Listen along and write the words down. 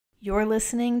You're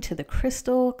listening to the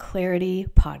Crystal Clarity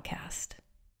Podcast.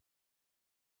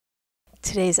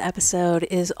 Today's episode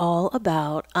is all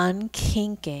about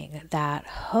unkinking that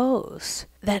hose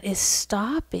that is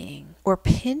stopping or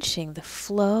pinching the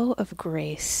flow of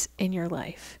grace in your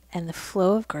life, and the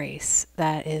flow of grace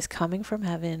that is coming from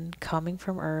heaven, coming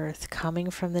from earth, coming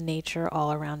from the nature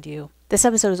all around you. This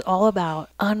episode is all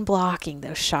about unblocking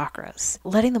those chakras,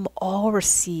 letting them all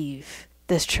receive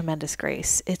this tremendous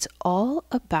grace. It's all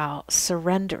about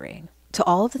surrendering to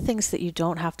all of the things that you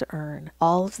don't have to earn,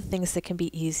 all of the things that can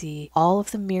be easy, all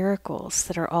of the miracles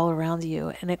that are all around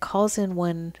you. And it calls in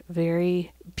one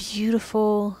very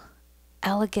beautiful,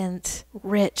 elegant,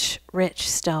 rich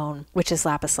stone, which is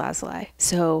Lapis Lazuli.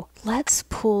 So let's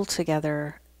pull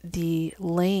together the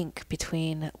link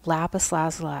between Lapis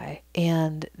Lazuli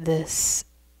and this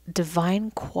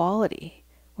divine quality,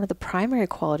 one of the primary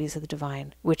qualities of the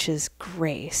divine, which is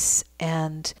grace.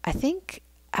 And I think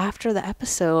after the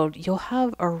episode, you'll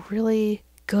have a really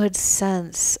good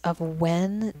sense of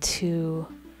when to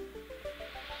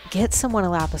get someone a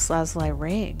Lapis Lazuli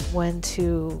ring, when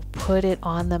to put it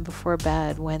on them before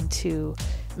bed, when to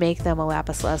make them a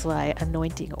Lapis Lazuli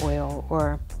anointing oil,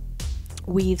 or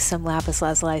weave some Lapis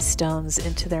Lazuli stones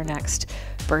into their next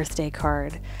birthday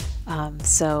card.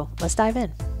 So let's dive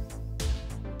in.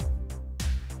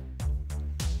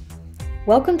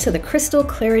 Welcome to the Crystal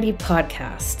Clarity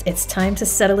Podcast. It's time to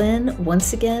settle in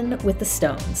once again with the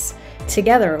stones.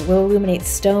 Together, we'll illuminate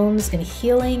stones in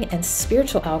healing and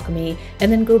spiritual alchemy,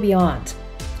 and then go beyond,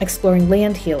 exploring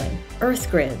land healing,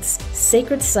 earth grids,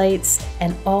 sacred sites,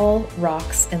 and all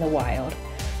rocks in the wild.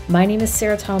 My name is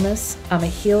Sarah Thomas. I'm a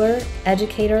healer,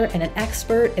 educator, and an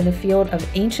expert in the field of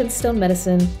ancient stone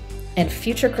medicine and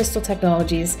future crystal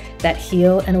technologies that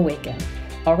heal and awaken.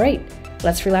 All right,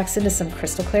 let's relax into some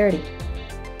crystal clarity.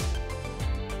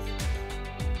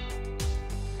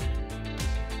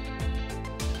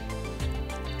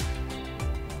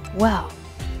 Well,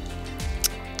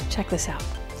 check this out.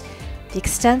 The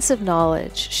extensive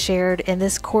knowledge shared in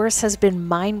this course has been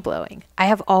mind-blowing. I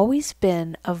have always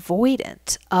been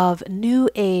avoidant of new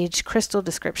age crystal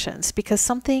descriptions because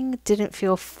something didn't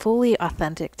feel fully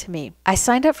authentic to me. I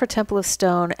signed up for Temple of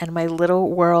Stone and my little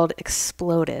world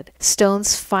exploded.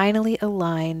 Stones finally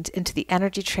aligned into the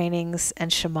energy trainings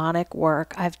and shamanic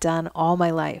work I've done all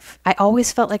my life. I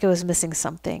always felt like I was missing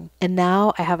something, and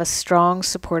now I have a strong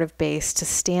supportive base to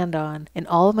stand on in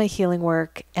all of my healing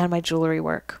work and my jewelry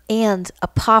work. And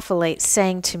apophyllite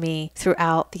sang to me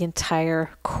throughout the entire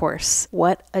course.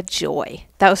 What a joy.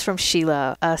 That was from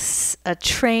Sheila, a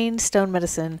trained stone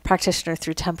medicine practitioner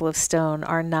through Temple of Stone,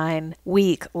 our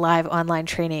 9-week live online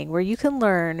training where you can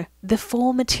learn the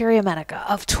full materia medica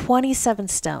of 27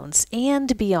 stones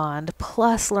and beyond,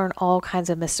 plus learn all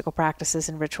kinds of mystical practices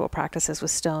and ritual practices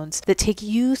with stones that take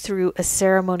you through a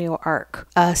ceremonial arc,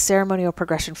 a ceremonial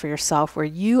progression for yourself where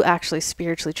you actually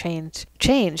spiritually change.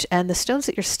 And the stones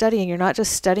that you're studying, you're not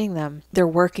just studying them, they're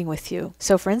working with you.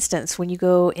 So for instance, when you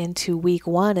go into week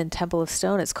 1 in Temple of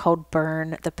Stone, it's called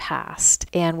Burn the Past.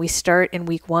 And we start in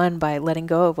week 1 by letting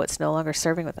go of what's no longer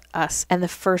serving with us. And the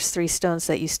first 3 stones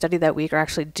that you study that week are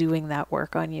actually doing that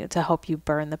work on you to help you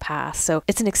burn the past. So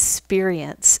it's an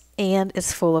experience and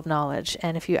it's full of knowledge.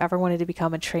 And if you ever wanted to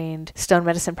become a trained stone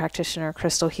medicine practitioner,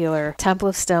 crystal healer, Temple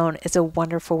of Stone is a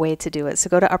wonderful way to do it. So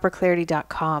go to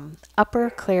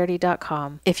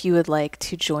upperclarity.com if you would like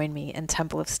to join me in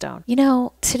Temple of Stone. You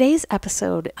know, today's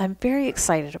episode, I'm very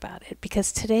excited about it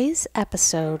because today's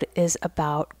episode is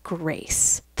about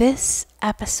grace. This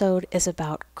episode is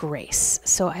about grace.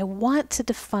 So I want to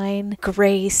define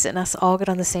grace and us all get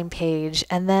on the same page.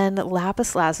 And then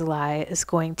Lapis Lazuli is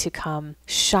going to come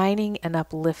shining and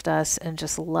uplift us and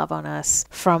just love on us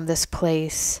from this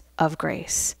place of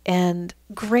grace. And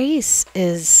grace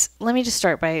is, let me just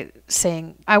start by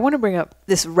saying, I want to bring up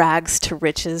this rags to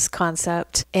riches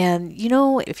concept. And you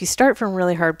know, if you start from a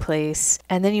really hard place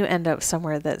and then you end up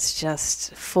somewhere that's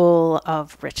just full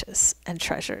of riches and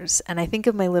treasures. And I think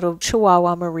of my little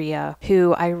Chihuahua Maria,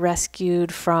 who I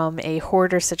rescued from a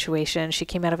hoarder situation. She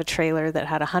came out of a trailer that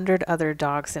had 100 other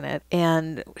dogs in it.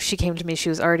 And she came to me, she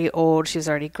was already old, she was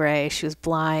already gray, she was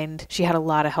blind, she had a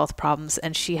lot of health problems,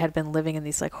 and she had been living in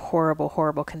these like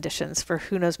horrible conditions for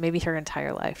who knows, maybe her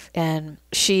entire life. And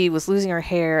she was losing her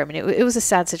hair. I mean, it was a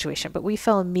sad situation, but we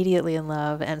fell immediately in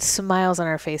love and smiles on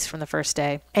our face from the first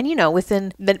day. And you know,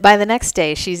 by the next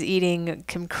day, she's eating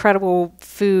incredible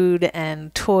food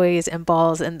and toys and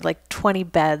balls and like 20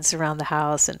 beds around the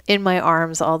house and in my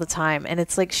arms all the time. And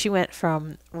it's like she went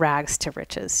from rags to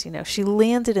riches. You know, she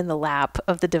landed in the lap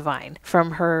of the divine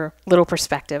from her little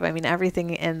perspective. I mean,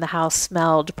 everything in the house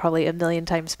smelled probably a million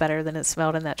times better than it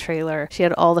smelled in that trailer. She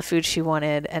had all the food she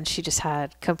wanted, and she just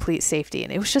had complete safety.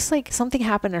 And it was just like something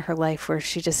happened in her life where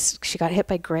she got hit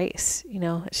by grace. You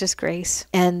know, it's just grace.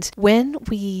 And when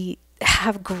we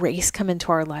have grace come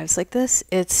into our lives like this,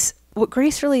 it's what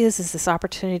grace really is this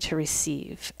opportunity to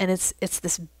receive. And it's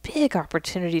this big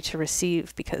opportunity to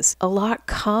receive because a lot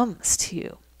comes to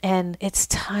you. And it's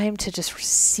time to just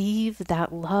receive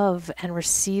that love and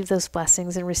receive those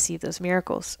blessings and receive those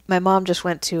miracles. My mom just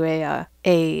went to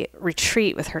a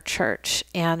retreat with her church,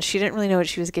 and she didn't really know what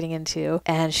she was getting into.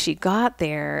 And she got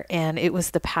there, and it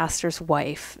was the pastor's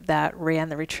wife that ran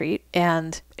the retreat.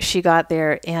 And she got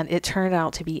there, and it turned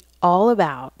out to be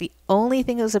the only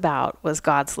thing it was about was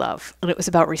God's love. And it was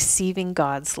about receiving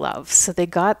God's love. So they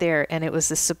got there, and it was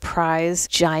a surprise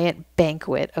giant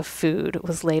banquet of food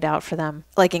was laid out for them.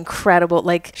 Like incredible.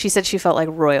 Like she said, she felt like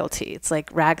royalty. It's like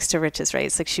rags to riches, right?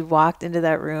 It's like she walked into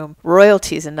that room.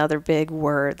 Royalty is another big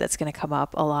word that's going to come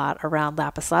up a lot around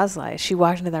Lapis Lazuli. She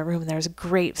walked into that room, and there was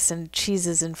grapes and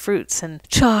cheeses and fruits and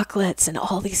chocolates and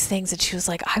all these things. And she was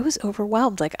like, I was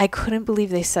overwhelmed. Like I couldn't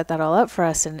believe they set that all up for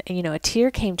us. And you know, a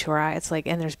tear came to her eye. It's like,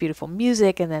 and there's beautiful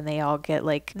music, and then they all get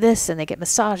like this, and they get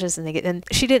massages, and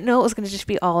she didn't know it was going to just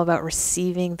be all about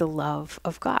receiving the love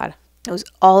of God. It was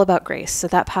all about grace. So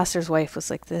that pastor's wife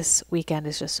was like, this weekend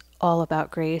is just all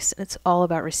about grace, and it's all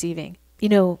about receiving. You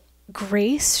know,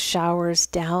 grace showers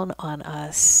down on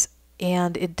us,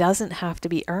 and it doesn't have to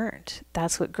be earned.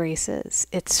 That's what grace is.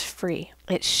 It's free.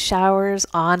 It showers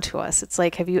onto us. It's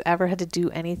like, have you ever had to do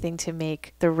anything to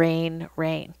make the rain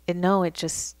rain? No, it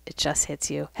just hits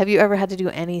you. Have you ever had to do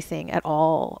anything at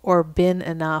all or been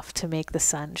enough to make the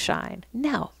sun shine?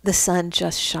 No, the sun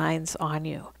just shines on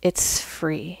you. It's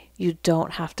free. You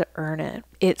don't have to earn it.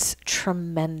 It's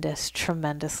tremendous,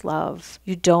 tremendous love.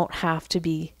 You don't have to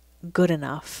be good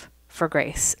enough for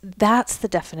grace. That's the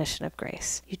definition of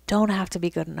grace. You don't have to be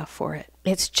good enough for it.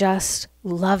 It's just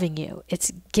loving you.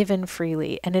 It's given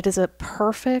freely, and it is a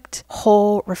perfect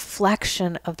whole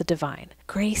reflection of the divine.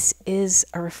 Grace is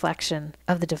a reflection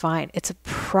of the divine. It's a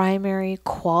primary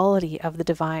quality of the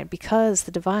divine, because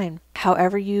the divine,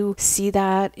 however you see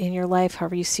that in your life,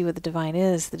 however you see what the divine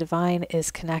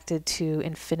is connected to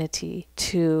infinity,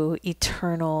 to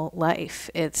eternal life.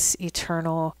 It's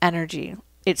eternal energy.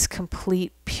 It's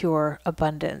complete, pure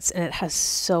abundance, and it has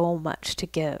so much to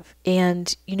give.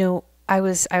 And, you know, I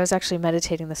was actually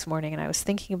meditating this morning, and I was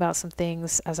thinking about some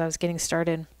things as I was getting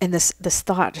started, and this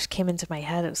thought just came into my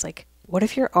head. It was like, what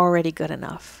if you're already good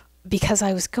enough? Because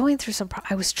I was going through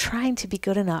I was trying to be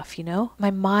good enough, you know?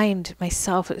 My mind,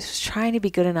 myself, it was trying to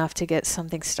be good enough to get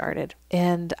something started.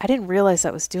 And I didn't realize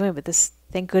that was doing, but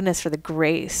thank goodness for the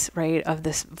grace, right, of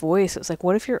this voice. It was like,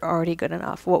 what if you're already good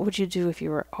enough? What would you do if you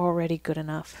were already good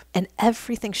enough? And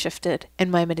everything shifted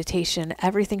in my meditation.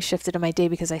 Everything shifted in my day,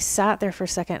 because I sat there for a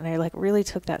second and I like really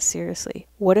took that seriously.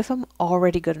 What if I'm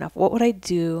already good enough? What would I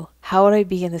do? How would I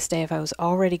be in this day if I was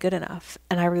already good enough?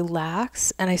 And I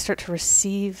relax, and I start to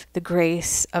receive the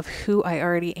grace of who I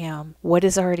already am, what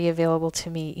is already available to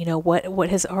me, you know, what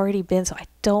has already been, so I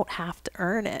don't have to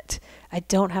earn it. I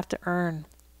don't have to earn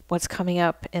what's coming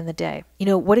up in the day. You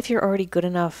know, what if you're already good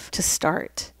enough to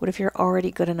start? What if you're already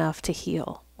good enough to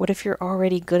heal? What if you're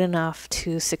already good enough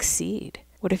to succeed?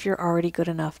 What if you're already good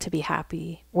enough to be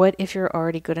happy? What if you're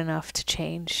already good enough to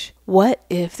change? What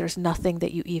if there's nothing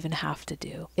that you even have to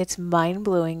do? It's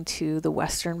mind-blowing to the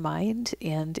Western mind,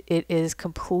 and it is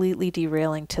completely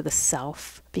derailing to the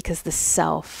self, because the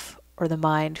self or the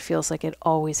mind feels like it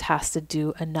always has to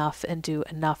do enough and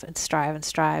strive,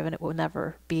 and it will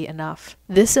never be enough.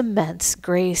 This immense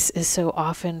grace is so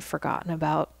often forgotten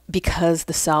about because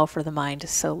the self or the mind is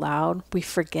so loud. We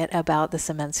forget about this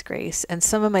immense grace. And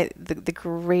some of the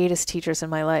greatest teachers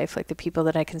in my life, like the people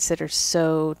that I consider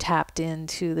so tapped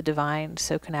into the divine,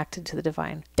 so connected to the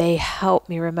divine, they help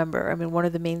me remember. I mean, one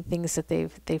of the main things that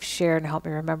they've shared and helped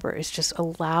me remember is just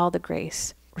allow the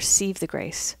grace. Receive the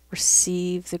grace.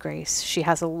 Receive the grace. She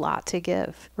has a lot to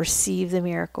give. Receive the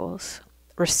miracles.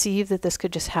 Receive that this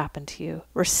could just happen to you.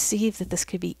 Receive that this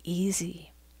could be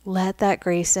easy. Let that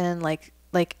grace in, like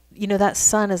you know, that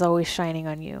sun is always shining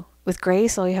on you. With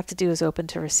grace, all you have to do is open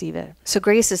to receive it. So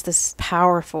grace is this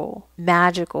powerful,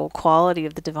 magical quality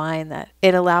of the divine that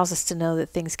it allows us to know that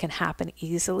things can happen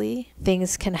easily.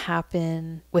 Things can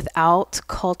happen without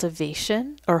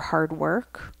cultivation or hard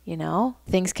work, you know?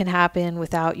 Things can happen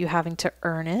without you having to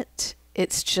earn it.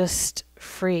 It's just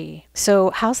free.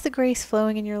 So how's the grace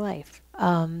flowing in your life?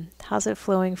 How's it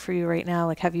flowing for you right now?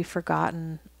 Like, have you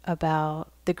forgotten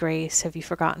about the the grace? Have you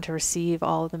forgotten to receive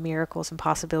all of the miracles and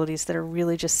possibilities that are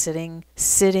really just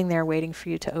sitting there waiting for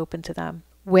you to open to them?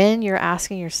 When you're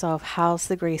asking yourself, how's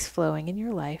the grace flowing in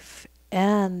your life?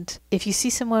 And if you see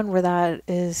someone where that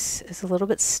is a little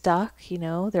bit stuck, you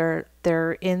know,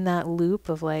 they're in that loop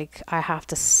of like, I have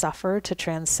to suffer to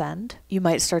transcend, you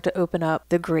might start to open up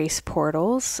the grace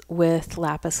portals with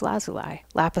Lapis Lazuli.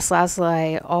 Lapis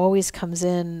Lazuli always comes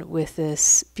in with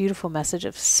this beautiful message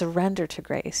of surrender to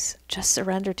grace. Just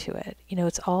surrender to it. You know,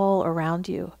 it's all around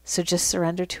you. So just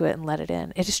surrender to it and let it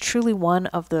in. It is truly one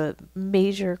of the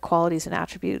major qualities and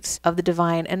attributes of the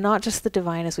divine, and not just the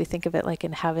divine as we think of it like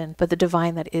in heaven, but the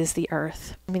divine that is the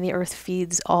earth. I mean, the earth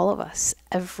feeds all of us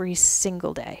every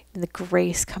single day. And the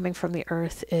grace coming from the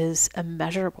earth is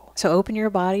immeasurable. So open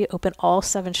your body, open all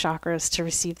 7 chakras to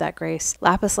receive that grace.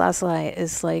 Lapis Lazuli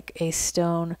is like a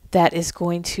stone that is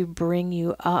going to bring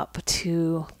you up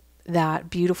to that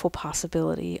beautiful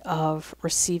possibility of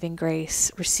receiving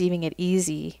grace, receiving it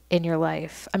easy in your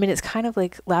life. I mean, it's kind of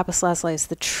like Lapis Lazuli is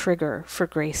the trigger for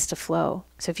grace to flow.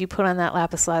 So if you put on that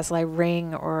Lapis Lazuli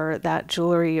ring or that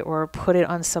jewelry, or put it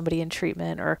on somebody in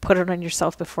treatment, or put it on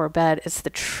yourself before bed, it's the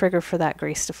trigger for that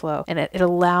grace to flow. And it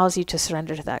allows you to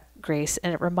surrender to that grace,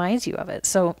 and it reminds you of it.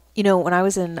 So, you know, when I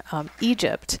was in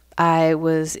Egypt, I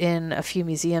was in a few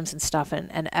museums and stuff,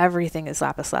 and everything is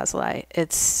Lapis Lazuli.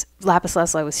 Lapis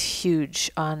Lazuli was huge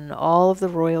on all of the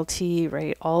royalty,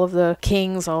 right? All of the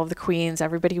kings, all of the queens,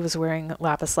 everybody was wearing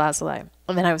Lapis Lazuli.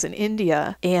 And then I was in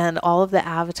India, and all of the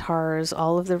avatars,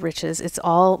 all of the riches, it's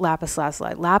all Lapis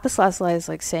Lazuli. Lapis Lazuli is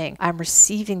like saying, I'm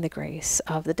receiving the grace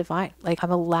of the divine. Like,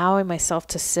 I'm allowing myself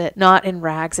to sit not in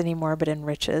rags anymore, but in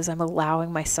riches. I'm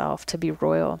allowing myself to be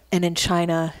royal. And in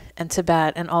China and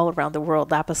Tibet and all around the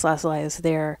world, Lapis Lazuli is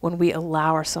there when we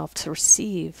allow ourselves to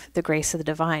receive the grace of the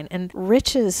divine. And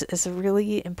riches is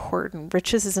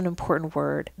an important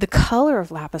word. The color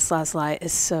of Lapis Lazuli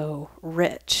is so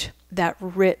rich. That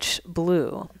rich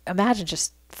blue. Imagine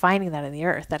just finding that in the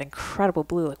earth, that incredible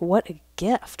blue. Like, what a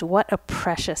gift, what a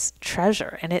precious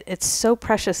treasure. And it's so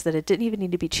precious that it didn't even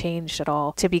need to be changed at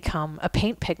all to become a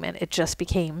paint pigment. It just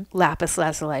became Lapis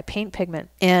Lazuli paint pigment.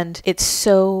 And it's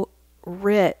so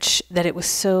rich that it was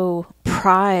so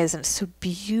prized and so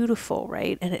beautiful,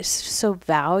 right? And it's so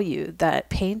valued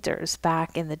that painters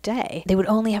back in the day, they would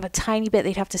only have a tiny bit.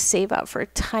 They'd have to save up for a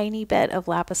tiny bit of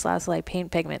Lapis Lazuli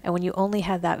paint pigment. And when you only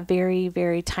had that very,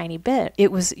 very tiny bit,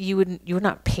 it was, you would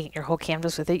not paint your whole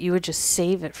canvas with it. You would just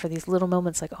save it for these little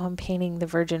moments, like, oh, I'm painting the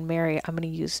Virgin Mary. I'm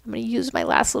going to use my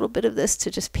last little bit of this to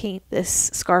just paint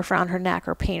this scarf around her neck,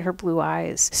 or paint her blue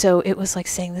eyes. So it was like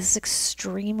saying, this is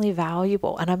extremely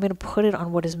valuable, and I'm going to put it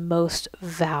on what is most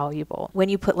valuable. When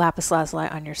you put Lapis Lazuli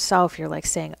on yourself, you're like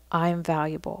saying, I'm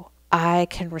valuable. I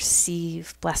can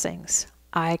receive blessings.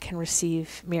 I can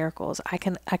receive miracles. I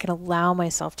can allow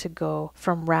myself to go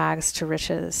from rags to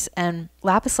riches. And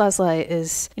Lapis Lazuli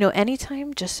is, you know,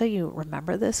 anytime, just so you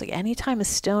remember this, like anytime a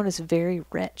stone is very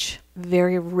rich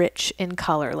in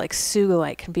color, like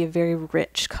sugilite can be a very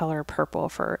rich color, purple,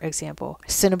 for example.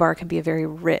 Cinnabar can be a very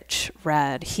rich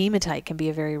red. Hematite can be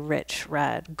a very rich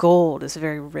red. Gold is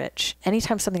very rich.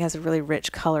 Anytime something has a really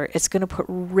rich color, it's going to put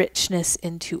richness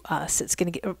into us. It's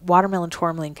going to get, watermelon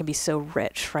tourmaline can be so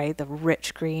rich, right? The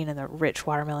rich green and the rich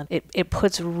watermelon, it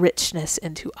puts richness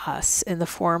into us in the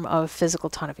form of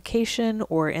physical tonification,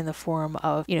 or in the form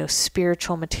of, you know,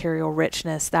 spiritual material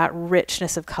richness. That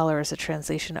richness of color is a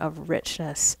translation of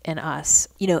richness in us,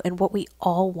 you know, and what we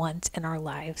all want in our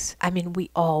lives. I mean, we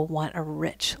all want a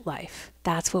rich life.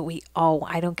 That's what we all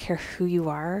want. I don't care who you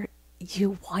are.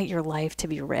 You want your life to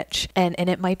be rich, and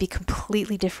it might be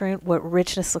completely different what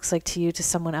richness looks like to you to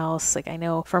someone else. Like, I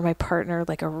know for my partner,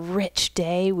 like a rich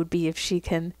day would be if she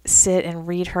can sit and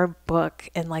read her book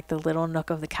in like the little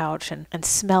nook of the couch, and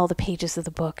smell the pages of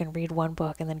the book, and read one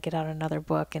book and then get out another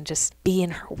book and just be in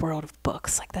her world of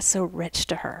books. Like, that's so rich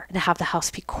to her. And to have the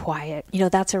house be quiet, you know,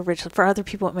 that's a rich. For other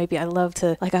people, it might be, I love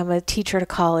to, like, I'm a teacher at a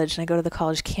college, and I go to the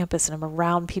college campus and I'm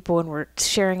around people and we're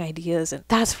sharing ideas, and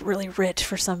that's really rich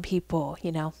for some people.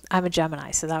 You know, I'm a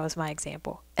Gemini, so that was my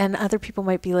example. And other people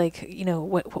might be like, you know,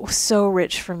 what was so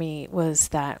rich for me was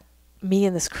that me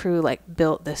and this crew like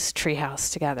built this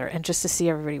treehouse together, and just to see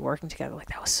everybody working together, like,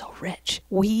 that was so rich.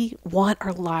 We want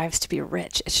our lives to be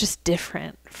rich. It's just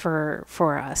different for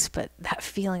us, but that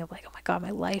feeling of like, oh my God, my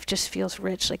life just feels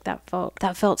rich. Like, that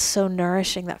felt so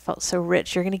nourishing. That felt so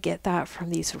rich. You're going to get that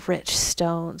from these rich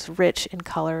stones, rich in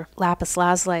color. Lapis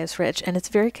Lazuli is rich, and it's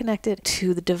very connected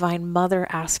to the divine mother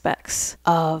aspects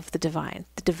of the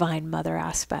divine mother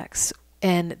aspects,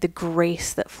 and the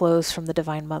grace that flows from the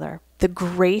divine mother. The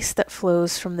grace that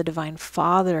flows from the divine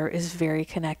father is very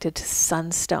connected to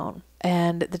sunstone.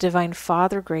 And the Divine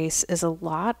Father grace is a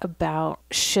lot about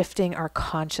shifting our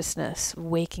consciousness,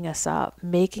 waking us up,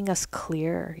 making us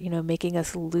clear, making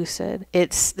us lucid.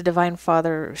 It's the Divine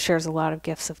Father shares a lot of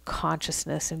gifts of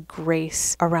consciousness and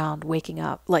grace around waking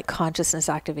up, like consciousness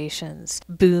activations,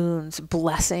 boons,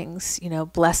 blessings,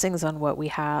 blessings on what we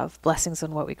have, blessings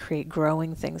on what we create,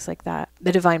 growing things like that.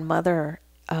 The Divine Mother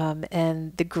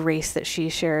and the grace that she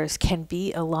shares can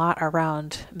be a lot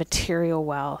around material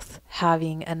wealth,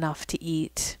 having enough to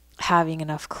eat, having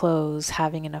enough clothes,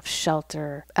 having enough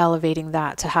shelter, elevating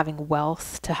that to having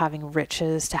wealth, to having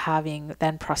riches, to having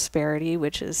then prosperity,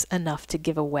 which is enough to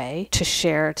give away, to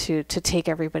share, to take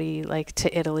everybody like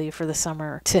to Italy for the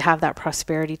summer, to have that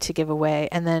prosperity to give away,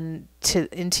 and then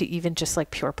into even just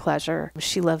like pure pleasure.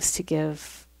 She loves to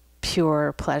give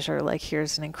pure pleasure, like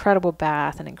here's an incredible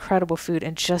bath, an incredible food,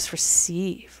 and just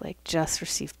receive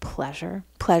pleasure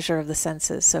of the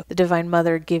senses. So the Divine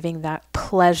Mother giving that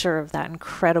pleasure of that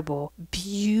incredible,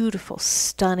 beautiful,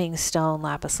 stunning stone,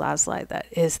 Lapis Lazuli, that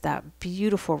is that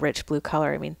beautiful, rich blue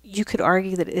color. I mean, you could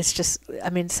argue that it's just,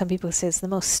 some people say it's the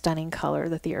most stunning color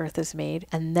that the earth has made.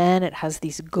 And then it has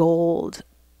these gold,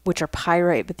 which are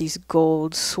pyrite, but these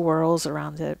gold swirls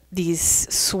around it.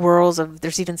 These swirls of,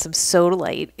 there's even some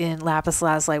sodalite in Lapis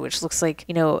Lazuli, which looks like,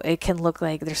 it can look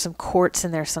like there's some quartz in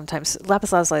there sometimes.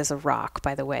 Lapis Lazuli is a rock,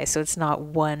 by the way, so it's not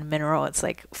one mineral. It's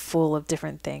like full of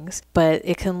different things. But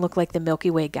it can look like the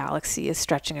Milky Way galaxy is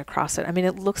stretching across it.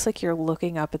 It looks like you're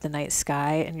looking up at the night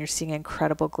sky and you're seeing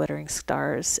incredible glittering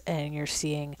stars, and you're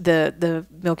seeing the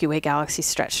Milky Way galaxy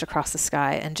stretched across the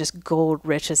sky, and just gold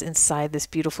riches inside this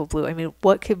beautiful blue.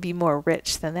 What could be more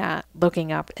rich than that?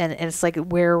 Looking up, and it's like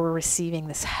where we're receiving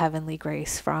this heavenly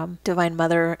grace from. Divine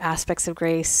Mother aspects of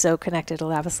grace, so connected to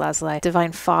Lapis Lazuli.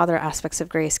 Divine Father aspects of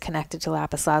grace connected to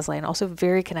Lapis Lazuli, and also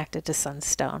very connected to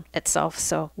Sunstone itself.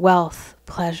 So wealth,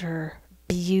 pleasure,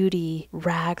 beauty,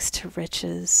 rags to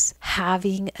riches,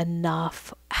 having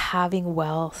enough, having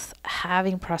wealth,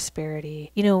 having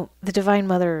prosperity. The Divine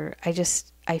Mother,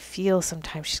 I feel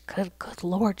sometimes she's good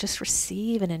Lord, just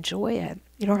receive and enjoy it.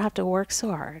 You don't have to work so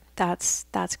hard. That's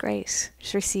grace.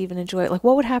 Just receive and enjoy it. Like,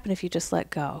 what would happen if you just let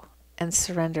go and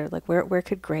surrender? Like, where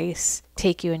could grace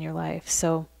take you in your life?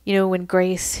 So, when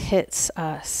grace hits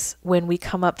us, when we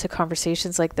come up to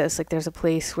conversations like this, like there's a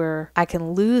place where I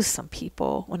can lose some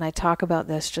people when I talk about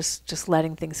this, just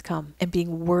letting things come and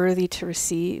being worthy to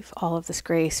receive all of this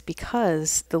grace,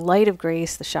 because the light of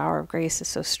grace, the shower of grace, is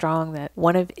so strong that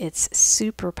one of its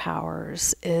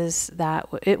superpowers is that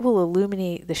it will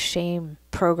illuminate the shame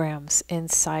programs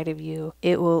inside of you.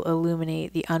 It will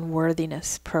illuminate the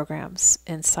unworthiness programs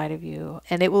inside of you.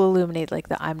 And it will illuminate like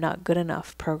the I'm not good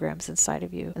enough programs inside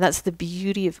of you. And that's the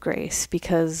beauty of grace,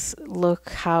 because look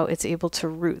how it's able to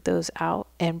root those out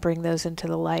and bring those into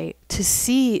the light. To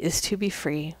see is to be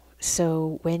free.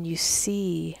 So when you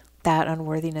see that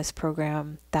unworthiness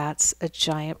program, that's a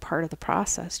giant part of the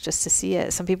process, just to see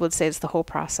it. Some people would say it's the whole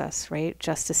process, right?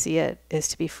 Just to see it is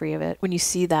to be free of it. When you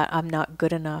see that I'm not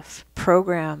good enough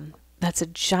program, that's a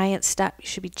giant step. You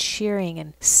should be cheering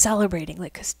and celebrating,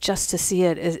 like, because just to see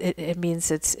it it means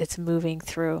it's moving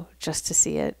through. Just to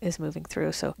see it is moving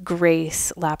through. So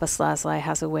grace, Lapis Lazuli,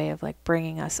 has a way of like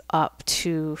bringing us up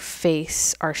to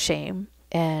face our shame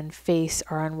and face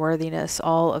our unworthiness,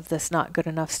 all of this not good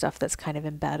enough stuff that's kind of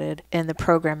embedded in the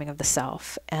programming of the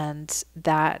self. And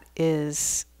that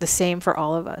is the same for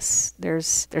all of us.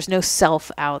 There's no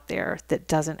self out there that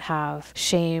doesn't have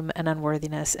shame and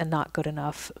unworthiness and not good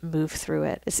enough move through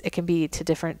it. It can be to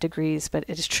different degrees, but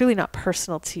it is truly not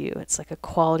personal to you. It's like a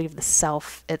quality of the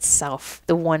self itself,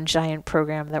 the one giant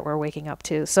program that we're waking up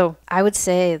to. So I would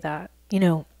say that,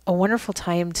 a wonderful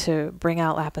time to bring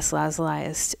out Lapis Lazuli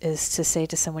is to say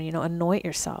to someone, anoint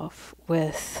yourself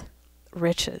with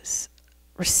riches.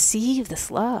 Receive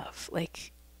this love.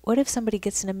 Like, what if somebody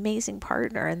gets an amazing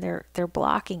partner and they're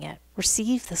blocking it?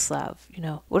 Receive this love.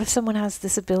 What if someone has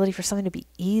this ability for something to be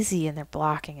easy and they're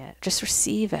blocking it? Just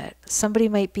receive it. Somebody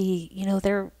might be,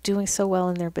 they're doing so well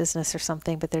in their business or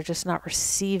something, but they're just not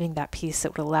receiving that piece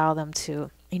that would allow them to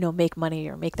make money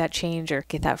or make that change or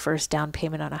get that first down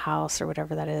payment on a house or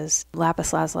whatever that is.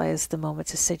 Lapis Lazuli is the moment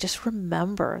to say, just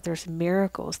remember, there's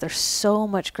miracles. There's so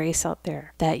much grace out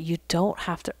there that you don't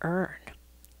have to earn.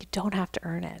 You don't have to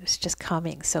earn it. It's just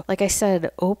coming. So like I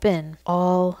said, open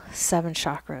all 7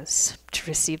 chakras to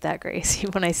receive that grace.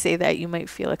 When I say that, you might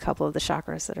feel a couple of the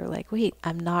chakras that are like, wait,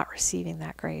 I'm not receiving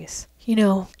that grace.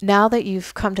 Now that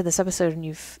you've come to this episode and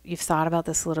you've thought about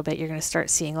this a little bit, you're going to start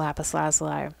seeing Lapis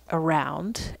Lazuli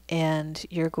around, and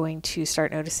you're going to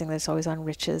start noticing that it's always on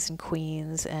riches and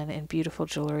queens and in beautiful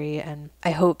jewelry. And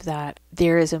I hope that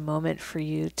there is a moment for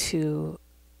you to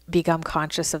become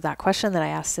conscious of that question that I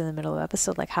asked in the middle of the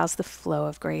episode, like, how's the flow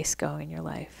of grace going in your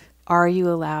life? Are you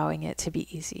allowing it to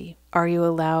be easy? Are you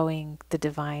allowing the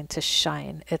divine to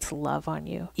shine its love on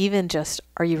you? Even just,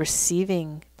 are you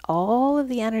receiving all of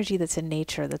the energy that's in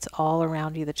nature, that's all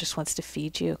around you, that just wants to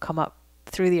feed you, come up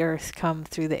through the earth, come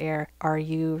through the air? Are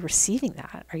you receiving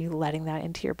that? Are you letting that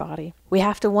into your body? We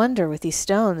have to wonder with these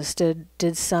stones,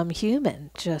 did some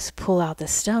human just pull out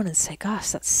this stone and say, gosh,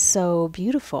 that's so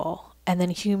beautiful? And then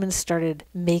humans started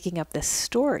making up this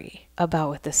story about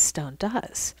what this stone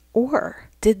does. Or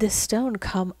did this stone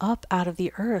come up out of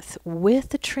the earth with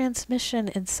the transmission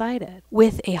inside it,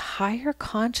 with a higher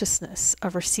consciousness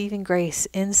of receiving grace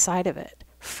inside of it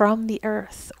from the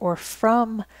earth or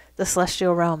from the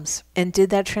celestial realms? And did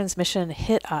that transmission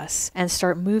hit us and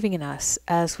start moving in us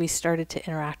as we started to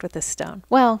interact with this stone?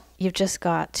 Well, you've just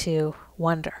got to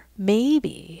wonder.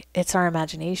 Maybe it's our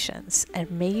imaginations,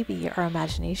 and maybe our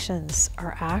imaginations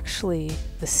are actually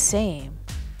the same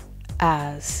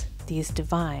as these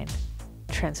divine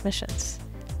transmissions.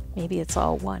 Maybe it's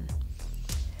all one.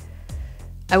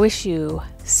 I wish you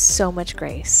so much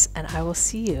grace, and I will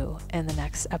see you in the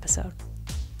next episode.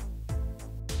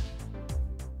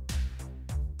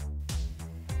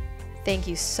 Thank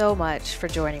you so much for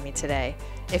joining me today.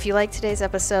 If you like today's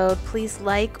episode, please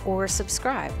like or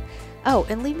subscribe. Oh,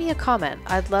 and leave me a comment.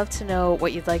 I'd love to know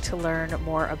what you'd like to learn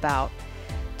more about.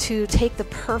 To take the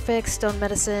perfect stone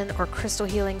medicine or crystal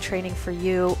healing training for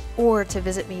you, or to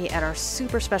visit me at our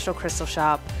super special crystal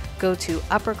shop, go to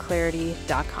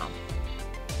upperclarity.com.